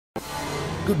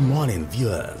Good morning,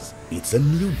 viewers. It's a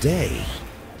new day.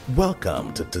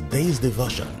 Welcome to today's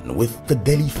devotion with the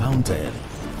Daily Fountain,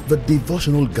 the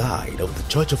devotional guide of the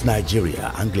Church of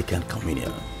Nigeria Anglican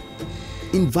Communion.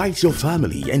 Invite your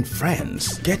family and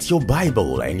friends. Get your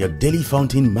Bible and your Daily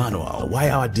Fountain manual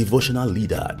while our devotional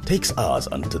leader takes us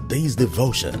on today's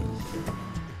devotion.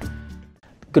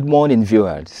 Good morning,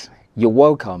 viewers. You're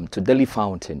welcome to Daily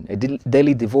Fountain, a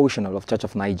daily devotional of Church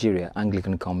of Nigeria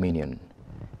Anglican Communion.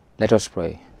 Let us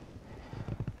pray.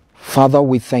 Father,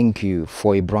 we thank you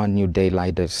for a brand new day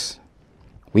like this.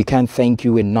 We can't thank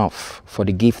you enough for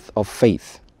the gift of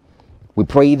faith. We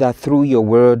pray that through your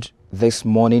word this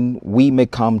morning, we may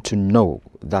come to know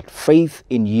that faith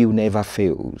in you never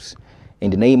fails. In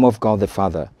the name of God the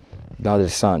Father, God the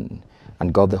Son,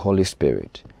 and God the Holy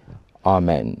Spirit.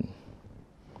 Amen.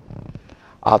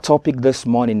 Our topic this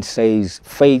morning says,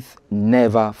 Faith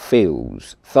Never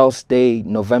Fails. Thursday,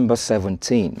 November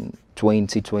 17,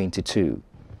 2022.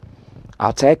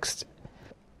 Our text,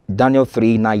 Daniel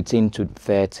 3:19 to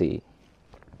 30.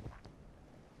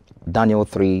 Daniel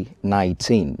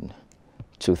 3:19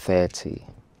 to 30.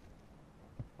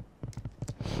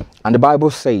 And the Bible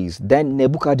says, Then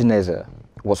Nebuchadnezzar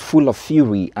was full of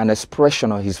fury, and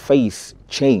expression on his face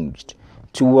changed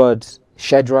towards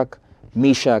Shadrach,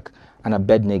 Meshach, and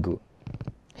Abednego.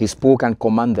 He spoke and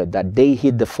commanded that they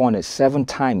heat the furnace 7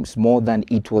 times more than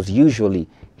it was usually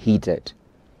heated.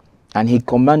 And he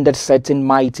commanded certain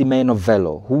mighty men of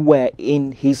valor who were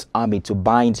in his army to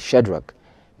bind Shadrach,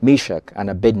 Meshach,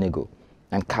 and Abednego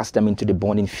and cast them into the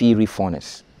burning fiery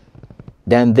furnace.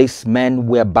 Then these men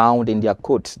were bound in their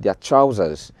coats, their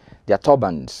trousers, their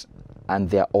turbans, and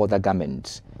their other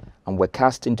garments, and were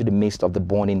cast into the midst of the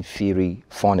burning fiery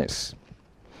furnace.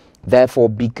 Therefore,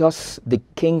 because the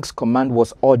king's command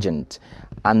was urgent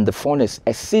and the furnace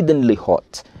exceedingly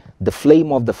hot, the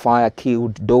flame of the fire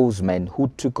killed those men who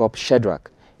took up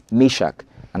Shadrach, Meshach,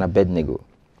 and Abednego.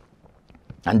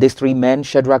 And these 3 men,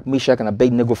 Shadrach, Meshach, and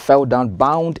Abednego, fell down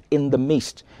bound in the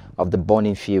midst of the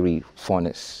burning fiery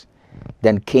furnace.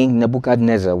 Then King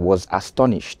Nebuchadnezzar was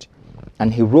astonished,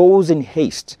 and he rose in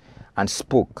haste and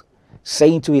spoke,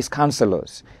 saying to his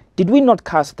counselors, Did we not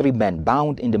cast 3 men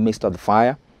bound in the midst of the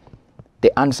fire? They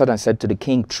answered and said to the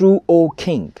king, True, O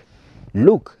king.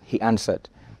 Look, he answered,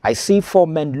 I see 4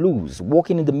 men loose,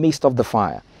 walking in the midst of the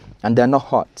fire, and they are not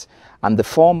hot, and the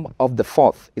form of the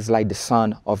 4th is like the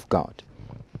Son of God.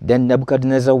 Then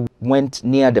Nebuchadnezzar went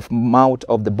near the mouth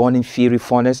of the burning fiery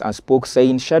furnace and spoke,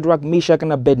 saying, Shadrach, Meshach,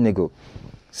 and Abednego,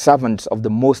 servants of the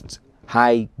Most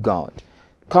High God,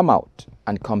 come out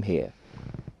and come here.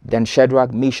 Then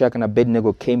Shadrach, Meshach, and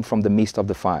Abednego came from the midst of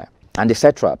the fire. And the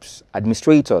satraps,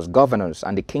 administrators, governors,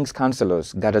 and the king's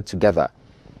counselors gathered together.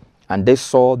 And they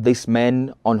saw these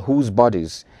men on whose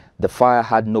bodies the fire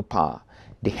had no power.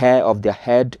 The hair of their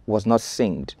head was not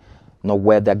singed, nor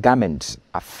were their garments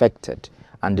affected,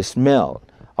 and the smell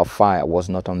of fire was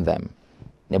not on them.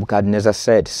 Nebuchadnezzar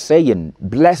said, saying,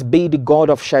 Blessed be the God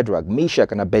of Shadrach,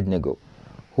 Meshach, and Abednego,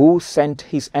 who sent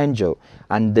his angel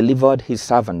and delivered his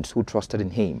servants who trusted in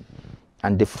him.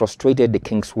 And they frustrated the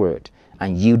king's word,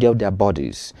 and yielded their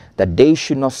bodies, that they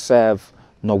should not serve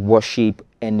nor worship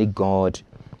any god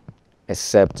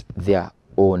except their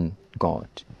own God.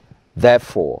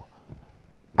 Therefore,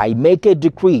 I make a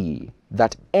decree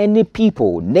that any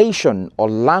people, nation, or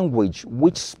language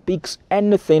which speaks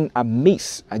anything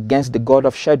amiss against the God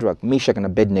of Shadrach, Meshach, and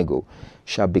Abednego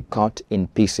shall be cut in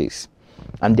pieces,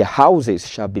 and their houses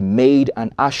shall be made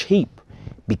an ash heap,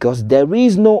 because there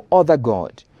is no other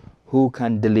God who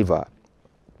can deliver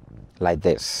like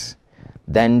this.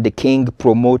 Then the king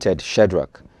promoted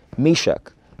Shadrach,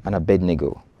 Meshach, and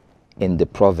Abednego in the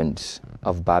province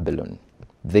of Babylon.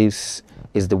 This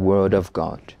is the word of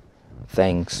God.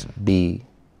 Thanks be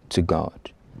to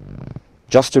God.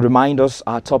 Just to remind us,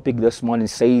 our topic this morning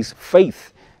says,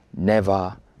 Faith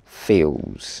never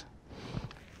fails.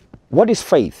 What is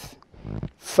faith?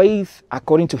 Faith,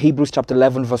 according to Hebrews chapter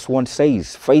 11, verse 1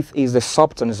 says, Faith is the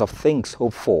substance of things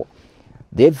hoped for,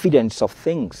 the evidence of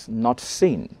things not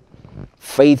seen.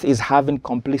 Faith is having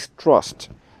complete trust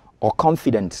or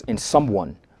confidence in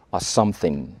someone or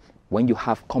something. When you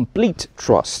have complete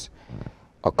trust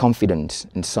or confidence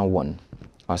in someone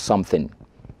or something.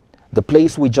 The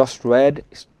place we just read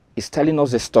is telling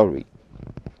us a story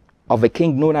of a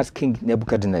king known as King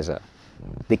Nebuchadnezzar,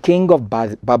 the king of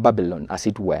Babylon, as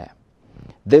it were.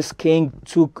 This king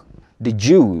took the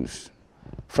Jews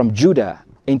from Judah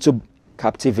into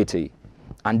captivity,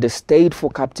 and they stayed for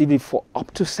captivity for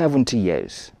up to 70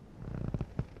 years.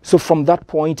 So from that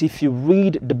point, if you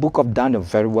read the book of Daniel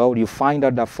very well, you find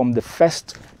out that from the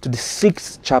 1st to the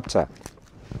 6th chapter,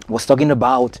 was talking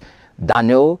about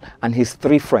Daniel and his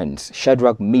three friends,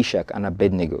 Shadrach, Meshach, and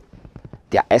Abednego.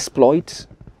 Their exploits,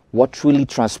 what really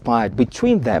transpired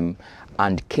between them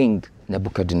and King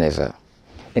Nebuchadnezzar.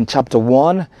 In chapter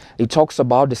 1, it talks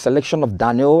about the selection of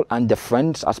Daniel and the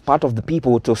friends as part of the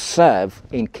people to serve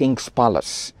in King's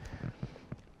palace.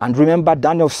 And remember,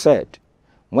 Daniel said,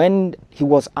 when he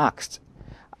was asked,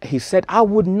 he said, I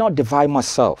would not divide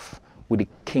myself with the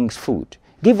king's food.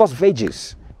 Give us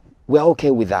veggies. We're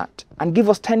okay with that. And give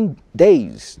us 10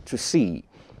 days to see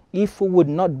if we would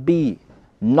not be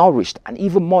nourished and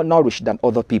even more nourished than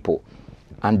other people.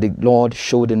 And the Lord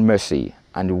showed in mercy,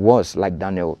 and it was like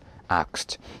Daniel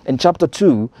asked. In chapter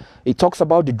 2, it talks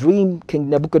about the dream King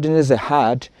Nebuchadnezzar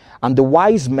had, and the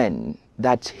wise men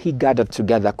that he gathered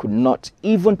together could not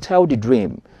even tell the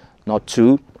dream, not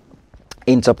to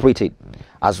interpret it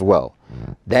as well.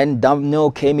 Then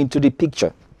Daniel came into the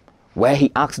picture, where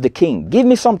he asked the king, give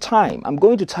me some time, I'm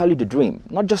going to tell you the dream.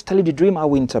 Not just tell you the dream, I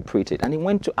will interpret it. And he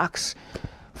went to ask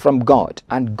from God,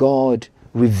 and God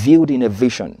revealed in a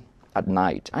vision at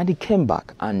night. And he came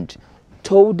back and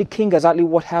told the king exactly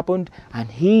what happened, and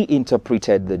he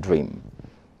interpreted the dream.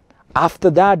 After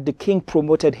that, the king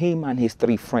promoted him and his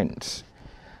three friends.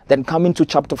 Then coming to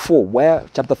chapter 3,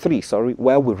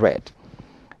 where we read,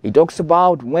 it talks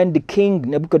about when the king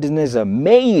Nebuchadnezzar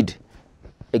made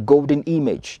a golden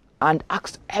image and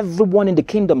asked everyone in the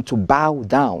kingdom to bow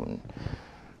down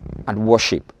and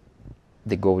worship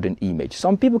the golden image.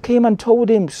 Some people came and told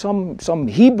him, some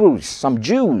Hebrews, some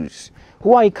Jews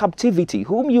who are in captivity,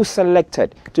 whom you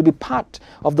selected to be part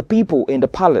of the people in the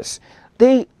palace,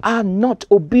 they are not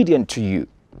obedient to you.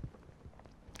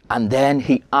 And then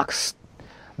he asked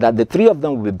that the three of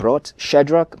them will be brought,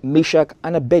 Shadrach, Meshach,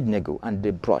 and Abednego, and they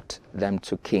brought them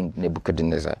to King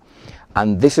Nebuchadnezzar.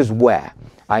 And this is where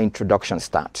our introduction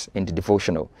starts in the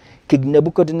devotional. King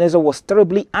Nebuchadnezzar was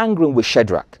terribly angry with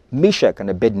Shadrach, Meshach, and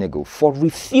Abednego for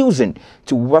refusing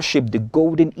to worship the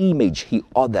golden image he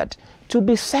ordered to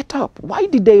be set up. Why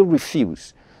did they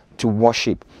refuse to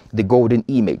worship the golden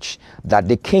image that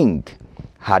the king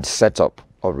had set up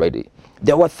already?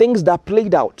 There were things that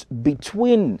played out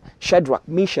between Shadrach,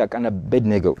 Meshach, and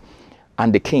Abednego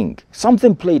and the king.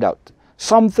 Something played out.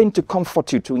 Something to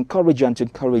comfort you, to encourage you, and to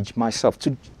encourage myself,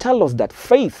 to tell us that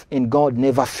faith in God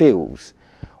never fails.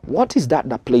 What is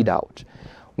that played out?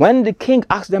 When the king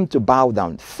asked them to bow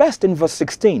down, first in verse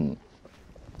 16,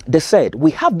 they said,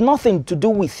 we have nothing to do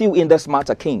with you in this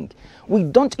matter, king. We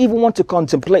don't even want to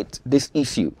contemplate this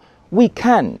issue. We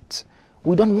can't.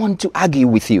 We don't want to argue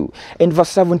with you. In verse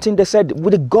 17, they said,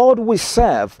 with the God we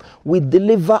serve will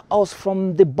deliver us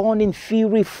from the burning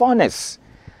fury furnace.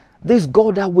 This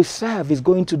God that we serve is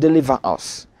going to deliver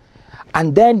us.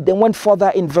 And then they went further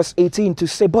in verse 18 to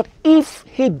say, but if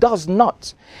he does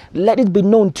not, let it be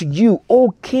known to you,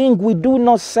 O king, we do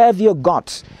not serve your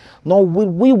gods, nor will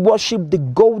we worship the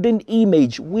golden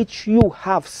image which you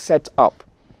have set up.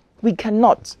 We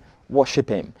cannot worship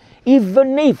him.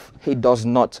 Even if he does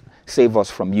not save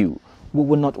us from you, we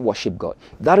will not worship God.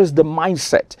 That is the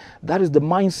mindset. That is the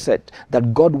mindset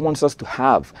that God wants us to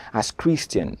have as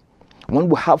Christians. When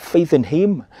we have faith in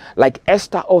him, like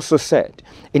Esther also said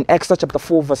in Esther chapter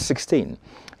 4 verse 16,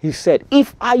 he said,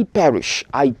 if I perish,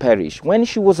 I perish. When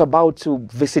she was about to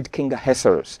visit King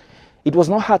Ahasuerus, it was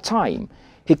not her time.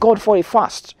 He called for a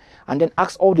fast and then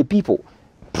asked all the people,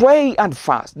 pray and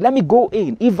fast. Let me go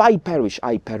in. If I perish,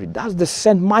 I perish. That's the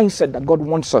same mindset that God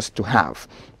wants us to have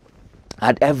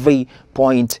at every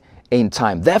point in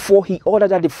time. Therefore, he ordered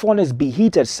that the furnace be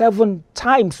heated 7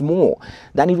 times more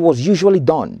than it was usually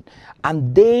done.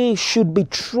 And they should be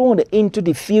thrown into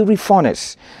the fiery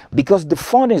furnace, because the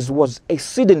furnace was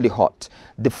exceedingly hot.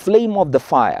 The flame of the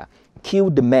fire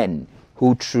killed the men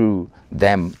who threw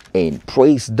them in.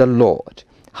 Praise the Lord.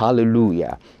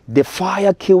 Hallelujah. The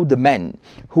fire killed the men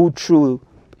who threw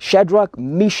Shadrach,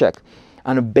 Meshach,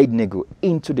 and Abednego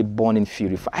into the burning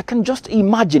fury. I can just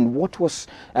imagine what was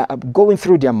going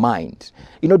through their minds.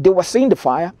 You know, they were seeing the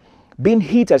fire being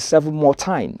heated 7 more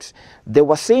times. They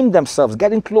were seeing themselves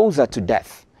getting closer to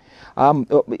death.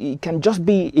 It can just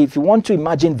be, if you want to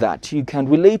imagine that, you can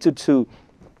relate it to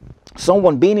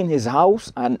someone being in his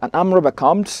house and an armed robber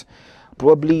comes,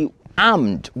 probably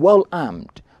armed, well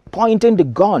armed, pointing the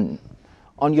gun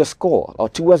on your skull or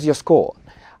towards your skull,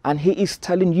 and he is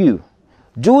telling you,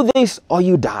 do this or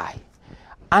you die.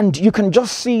 And you can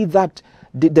just see that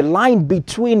the line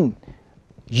between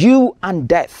you and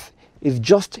death is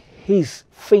just his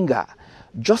finger,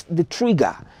 just the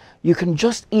trigger. You can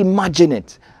just imagine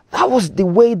it. That was the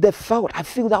way they felt. I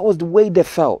feel that was the way they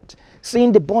felt.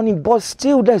 Seeing the burning, but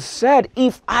still they said,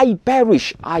 if I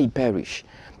perish, I perish.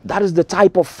 That is the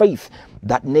type of faith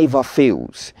that never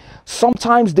fails.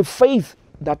 Sometimes the faith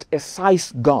that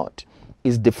excites God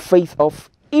is the faith of,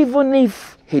 even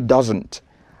if he doesn't,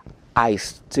 I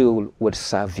still would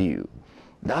serve you.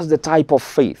 That's the type of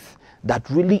faith that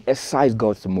really excites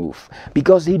God to move,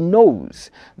 because he knows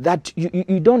that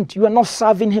you are not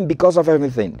serving him because of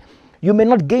everything. You may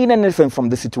not gain anything from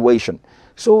the situation.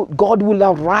 So God will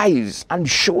arise and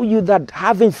show you that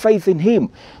having faith in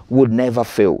him would never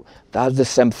fail. That's the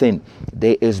same thing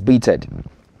they exhibited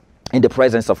in the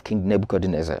presence of King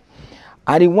Nebuchadnezzar.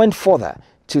 And he went further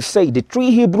to say the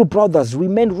three Hebrew brothers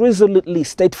remained resolutely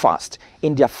steadfast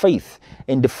in their faith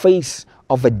in the face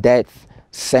of a death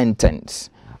sentence.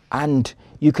 And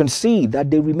you can see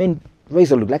that they remained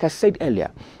resolute. Like I said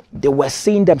earlier, they were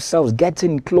seeing themselves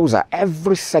getting closer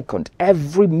every second,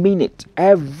 every minute,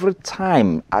 every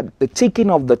time. At the ticking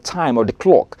of the time or the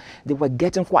clock, they were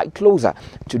getting quite closer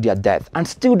to their death. And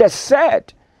still they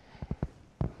said,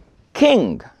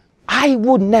 King, we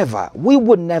would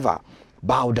never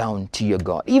bow down to your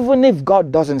God. Even if God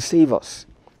doesn't save us,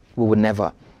 we would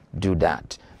never do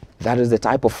that. That is the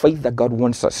type of faith that God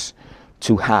wants us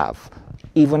to have,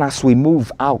 even as we move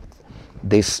out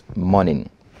this morning.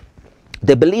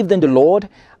 They believed in the Lord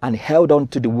and held on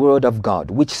to the word of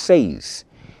God, which says,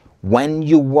 when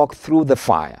you walk through the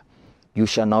fire, you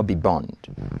shall not be burned,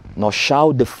 nor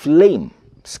shall the flame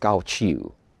scorch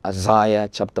you. Isaiah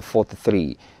chapter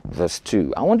 43, verse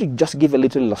 2. I want to just give a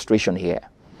little illustration here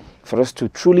for us to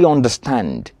truly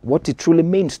understand what it truly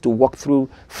means to walk through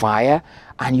fire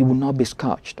and you will not be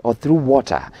scorched, or through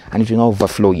water and it will not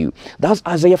overflow you. That's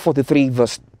Isaiah 43,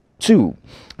 verse 2.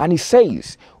 And it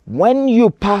says, when you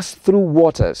pass through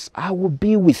waters, I will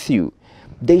be with you.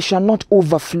 They shall not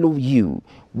overflow you.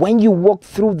 When you walk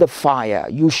through the fire,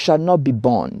 you shall not be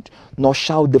burned, nor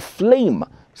shall the flame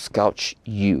scorch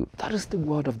you. That is the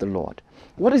word of the Lord.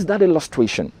 What is that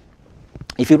illustration?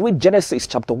 If you read Genesis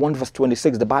chapter 1 verse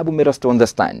 26, the Bible made us to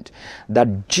understand that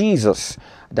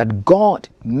that God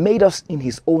made us in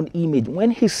his own image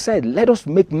when he said, let us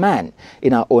make man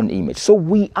in our own image. So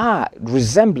we are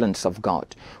resemblance of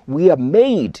God. We are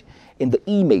made in the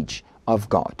image of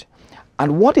God.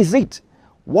 And what is it?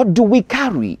 What do we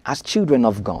carry as children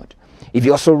of God? If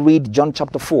you also read John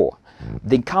chapter 4,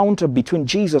 the encounter between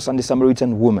Jesus and the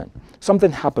Samaritan woman,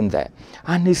 something happened there.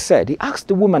 And he asked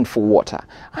the woman for water.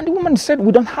 And the woman said,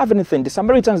 we don't have anything. The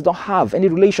Samaritans don't have any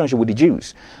relationship with the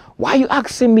Jews. Why are you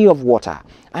asking me of water?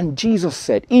 And Jesus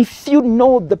said, if you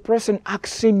know the person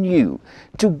asking you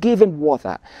to give him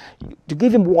water,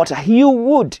 you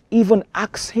would even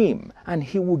ask him and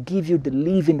he will give you the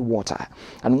living water.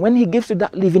 And when he gives you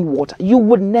that living water, you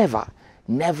would never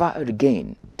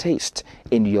again taste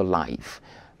in your life.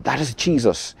 That is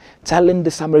Jesus telling the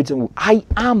Samaritan, I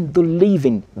am the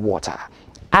living water.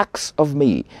 Ask of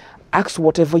me. Ask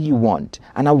whatever you want,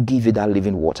 and I will give you that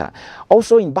living water.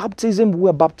 Also in baptism, we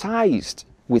are baptized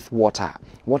with water.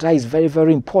 Water is very,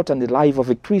 very important in the life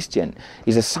of a Christian.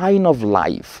 It's a sign of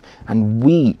life, and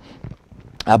we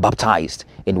are baptized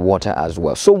in water as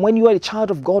well. So when you are a child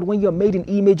of God, when you are made in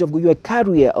image of God, you are a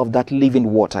carrier of that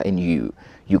living water in you.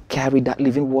 You carry that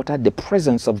living water. The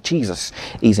presence of Jesus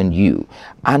is in you.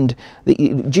 And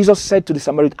Jesus said to the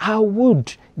Samaritan, I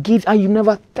would give, and you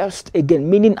never thirst again.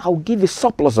 Meaning, I'll give you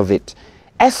surplus of it,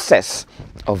 excess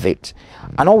of it.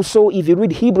 And also, if you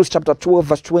read Hebrews chapter 12,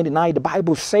 verse 29, the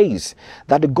Bible says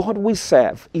that the God we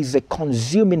serve is a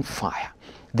consuming fire.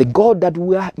 The God that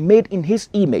we are made in his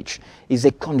image is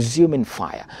a consuming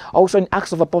fire. Also in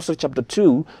Acts of Apostles chapter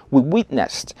 2, we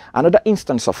witnessed another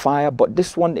instance of fire, but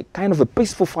this one a kind of a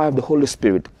peaceful fire of the Holy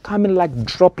Spirit, coming like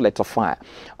droplets of fire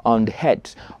on the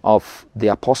heads of the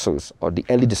apostles or the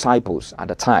early disciples at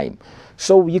the time.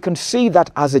 So you can see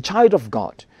that as a child of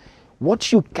God,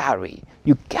 what you carry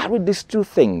these two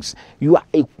things. You are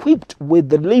equipped with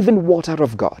the living water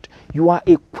of God. You are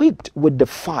equipped with the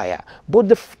fire, both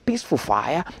the peaceful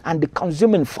fire and the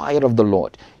consuming fire of the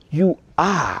Lord. You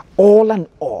are all in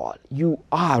all. You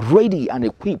are ready and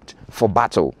equipped for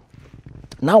battle.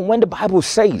 Now, when the Bible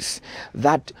says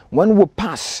that when we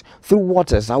pass through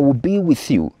waters, I will be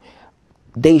with you,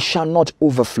 they shall not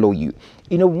overflow you.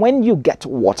 You know, when you get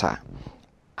water,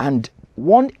 and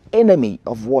one enemy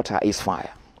of water is fire.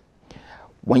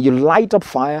 When you light up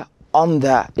fire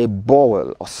under a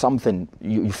bowl or something,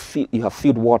 you have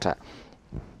filled water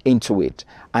into it,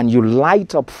 and you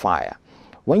light up fire.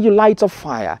 When you light up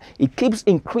fire, it keeps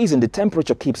increasing, the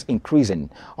temperature keeps increasing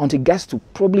until it gets to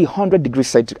probably 100 degrees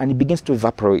Celsius, and it begins to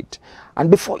evaporate. And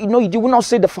before you know it, you will not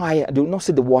see the fire, you will not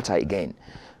see the water again.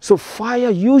 So fire,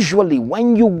 usually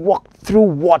when you walk through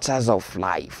waters of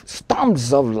life,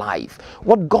 storms of life,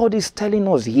 what God is telling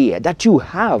us here, that you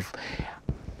have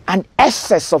an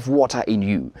excess of water in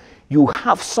you. You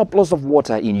have surplus of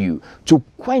water in you to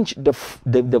quench the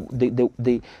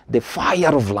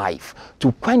fire of life,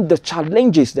 to quench the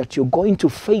challenges that you're going to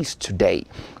face today,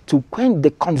 to quench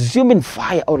the consuming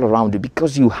fire all around you,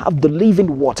 because you have the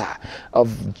living water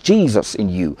of Jesus in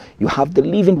you. You have the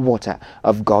living water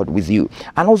of God with you.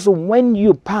 And also when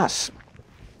you pass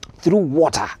through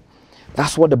water,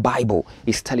 that's what the Bible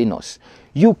is telling us.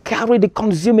 You carry the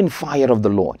consuming fire of the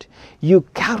Lord. You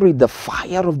carry the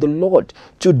fire of the Lord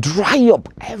to dry up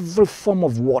every form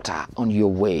of water on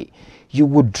your way. You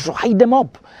would dry them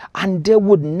up and they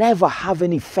would never have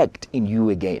any effect in you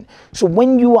again. So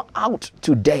when you are out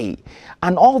today,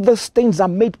 and all those things are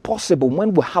made possible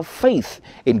when we have faith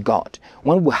in God,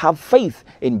 when we have faith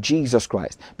in Jesus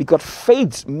Christ, because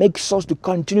faith makes us to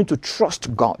continue to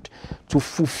trust God, to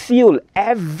fulfill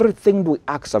everything we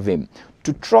ask of Him,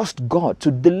 to trust God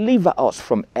to deliver us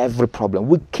from every problem.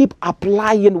 We keep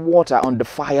applying water on the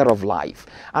fire of life.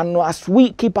 And as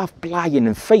we keep applying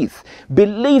in faith,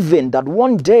 believing that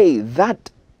one day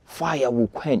that fire will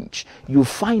quench, you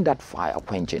find that fire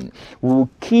quenching. We will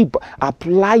keep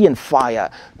applying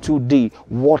fire to the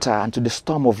water and to the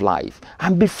storm of life.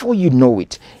 And before you know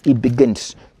it, it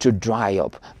begins to dry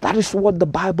up. That is what the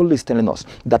Bible is telling us,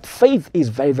 that faith is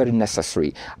very, very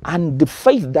necessary. And the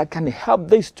faith that can help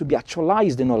this to be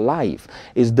actualized in our life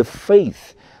is the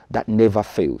faith that never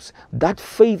fails. That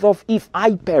faith of, if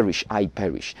I perish, I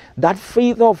perish. That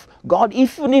faith of, God,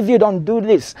 even if you don't do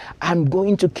this, I'm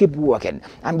going to keep working.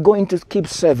 I'm going to keep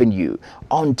serving you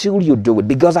until you do it,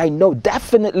 because I know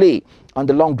definitely on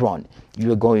the long run,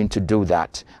 you are going to do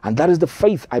that. And that is the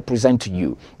faith I present to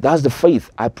you. That's the faith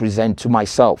I present to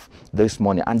myself this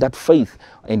morning. And that faith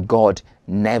in God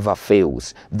never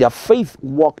fails. Their faith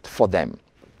worked for them.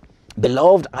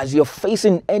 Beloved, as you're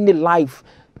facing any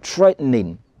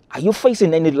life-threatening, are you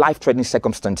facing any life-threatening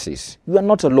circumstances? You are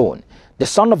not alone. The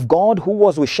Son of God, who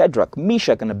was with Shadrach,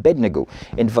 Meshach, and Abednego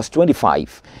in verse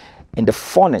 25, in the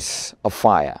furnace of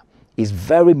fire, is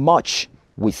very much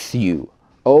with you.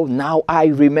 Oh, now I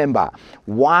remember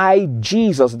why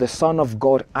Jesus, the Son of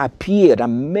God, appeared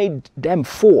and made them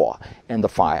four in the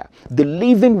fire. The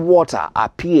living water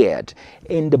appeared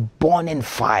in the burning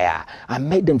fire and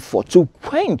made them four to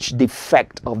quench the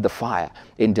effect of the fire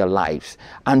in their lives.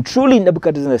 And truly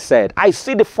Nebuchadnezzar said, I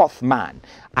see the fourth man.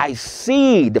 I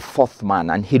see the fourth man,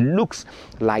 and he looks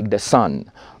like the Son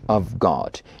of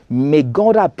God. May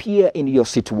God appear in your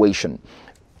situation.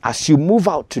 As you move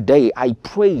out today, I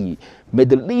pray, may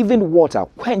the living water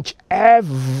quench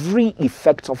every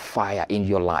effect of fire in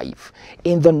your life,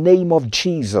 in the name of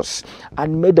Jesus.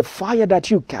 And may the fire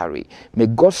that you carry, may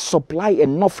God supply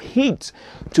enough heat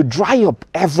to dry up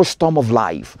every storm of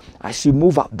life as you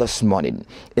move out this morning,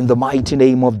 in the mighty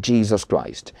name of Jesus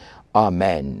Christ.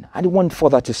 Amen. And I want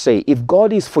further to say, if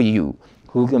God is for you,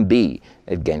 who can be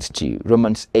against you?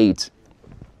 Romans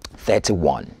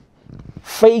 8:31.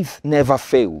 Faith never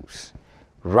fails,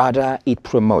 rather it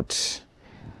promotes.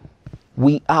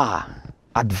 We are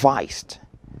advised,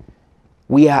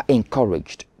 we are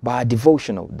encouraged by a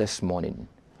devotional this morning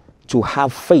to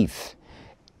have faith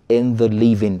in the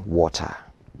living water.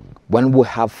 When we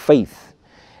have faith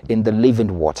in the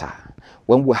living water,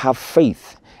 when we have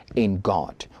faith in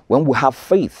God, when we have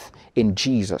faith in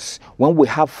Jesus, when we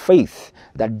have faith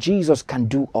that Jesus can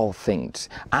do all things,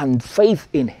 and faith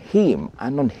in Him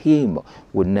and on Him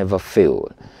will never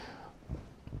fail.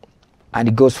 And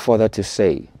it goes further to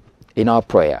say in our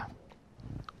prayer,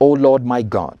 O Lord my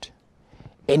God,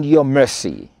 in your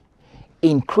mercy,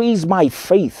 increase my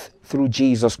faith through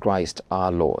Jesus Christ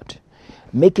our Lord.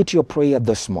 Make it your prayer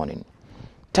this morning.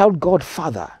 Tell God,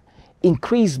 Father,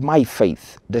 increase my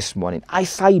faith this morning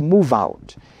as I move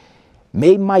out.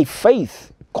 May my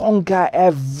faith conquer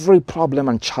every problem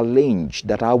and challenge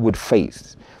that I would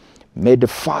face. May the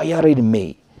fire in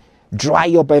me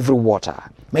dry up every water.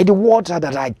 May the water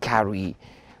that I carry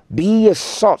be a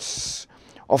source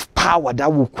of power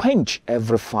that will quench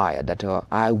every fire that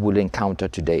I will encounter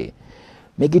today.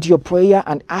 Make it your prayer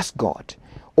and ask God,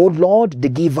 O Lord, the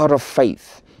giver of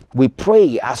faith, we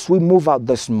pray as we move out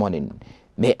this morning,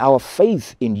 may our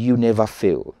faith in you never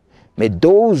fail. May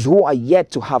those who are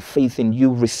yet to have faith in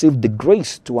you receive the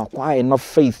grace to acquire enough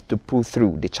faith to pull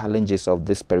through the challenges of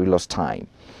this perilous time.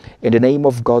 In the name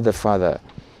of God the Father,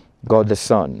 God the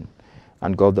Son,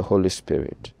 and God the Holy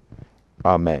Spirit.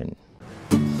 Amen.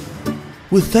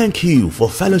 We thank you for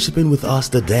fellowshipping with us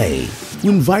today. We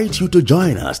invite you to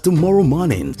join us tomorrow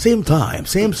morning, same time,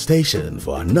 same station,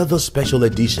 for another special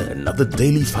edition of the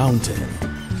Daily Fountain.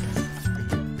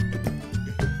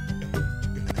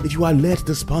 If you are led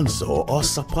to sponsor or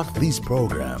support this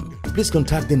program, please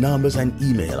contact the numbers and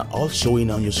email all showing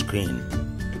on your screen.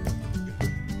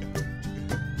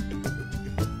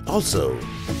 Also,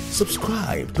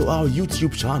 subscribe to our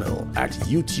YouTube channel at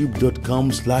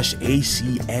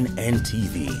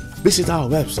youtube.com/ACNNTV. Visit our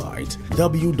website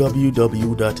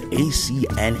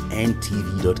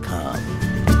www.acnntv.com.